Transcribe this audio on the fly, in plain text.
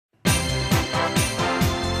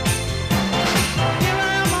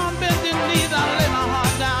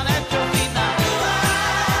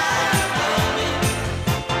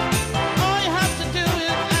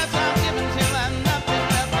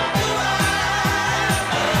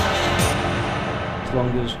As long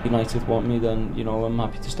as United want me, then, you know, I'm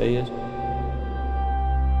happy to stay here.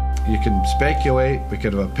 You can speculate, we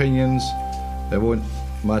can have opinions, it won't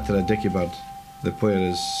matter a dicky bird. The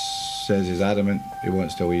player says he's adamant, he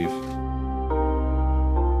wants to leave.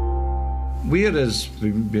 We're as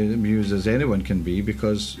bemused as anyone can be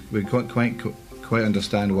because we can't quite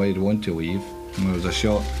understand why he'd want to leave, and it was a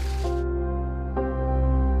shock.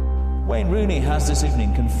 Wayne Rooney has this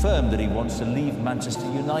evening confirmed that he wants to leave Manchester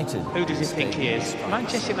United. Who does he think he is?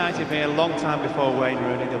 Manchester United have been here a long time before Wayne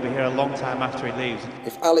Rooney. They'll be here a long time after he leaves.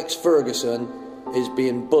 If Alex Ferguson is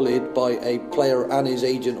being bullied by a player and his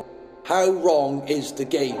agent, how wrong is the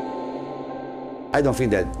game? I don't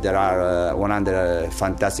think that there are 100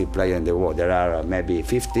 fantastic players in the world. There are maybe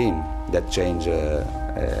 15 that change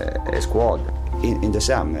a squad. In the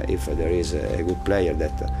sum, if there is a good player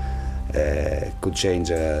that could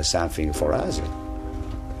change something for us,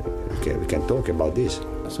 we can talk about this.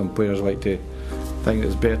 Some players like to think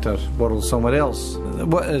it's better world somewhere else.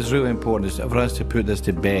 What is really important is for us to put this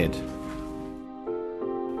to bed.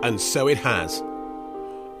 And so it has.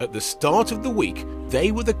 At the start of the week,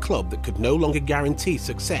 they were the club that could no longer guarantee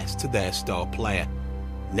success to their star player.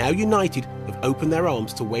 Now United have opened their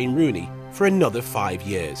arms to Wayne Rooney for another 5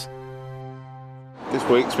 years. This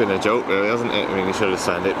week's been a joke, really, hasn't it? I mean, he should have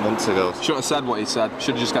signed it months ago. Shouldn't have said what he said.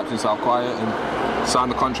 Should have just kept himself quiet and signed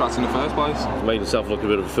the contract in the first place. He's made himself look a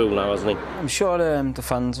bit of a fool now, hasn't he? I'm sure the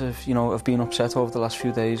fans have been upset over the last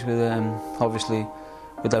few days with obviously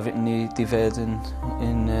with everything they've heard in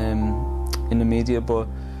the media, but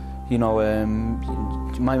you know,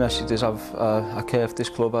 my message is I care for this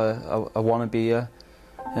club. I want to be here.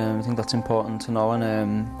 I think that's important to know,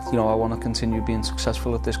 and I want to continue being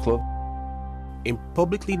successful at this club. In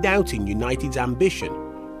publicly doubting United's ambition,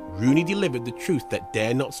 Rooney delivered the truth that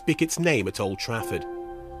dare not speak its name at Old Trafford.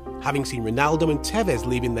 Having seen Ronaldo and Tevez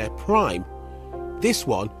leaving their prime, this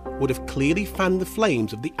one would have clearly fanned the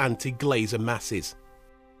flames of the anti-Glazer masses.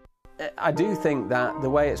 I do think that the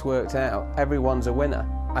way it's worked out, everyone's a winner.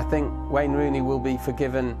 I think Wayne Rooney will be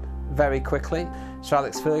forgiven very quickly. Sir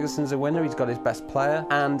Alex Ferguson's a winner, he's got his best player,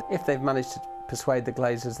 and if they've managed to persuade the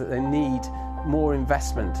Glazers that they need more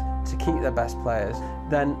investment to keep their best players,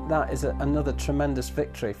 then that is another tremendous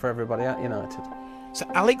victory for everybody at United. So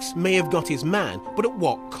Alex may have got his man, but at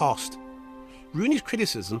what cost? Rooney's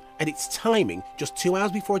criticism and its timing just 2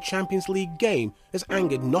 hours before a Champions League game has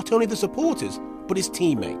angered not only the supporters, but his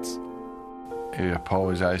teammates. He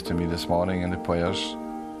apologised to me this morning and the players,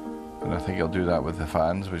 and I think he'll do that with the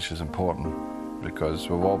fans, which is important because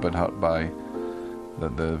we've all been hurt by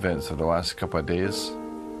the events of the last couple of days.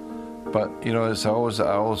 But you know, I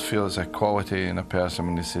always feel it's a quality in a person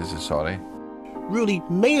when he says he's sorry. Rooney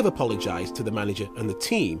may have apologised to the manager and the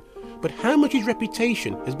team, but how much his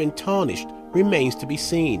reputation has been tarnished remains to be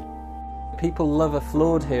seen. People love a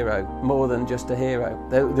flawed hero more than just a hero.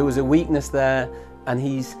 There was a weakness there, and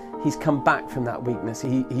he's come back from that weakness.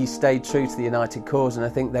 He stayed true to the United cause, and I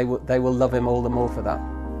think they will love him all the more for that.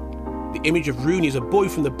 The image of Rooney as a boy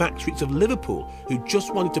from the backstreets of Liverpool who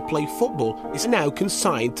just wanted to play football is now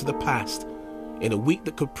consigned to the past, in a week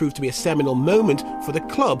that could prove to be a seminal moment for the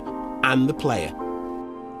club and the player.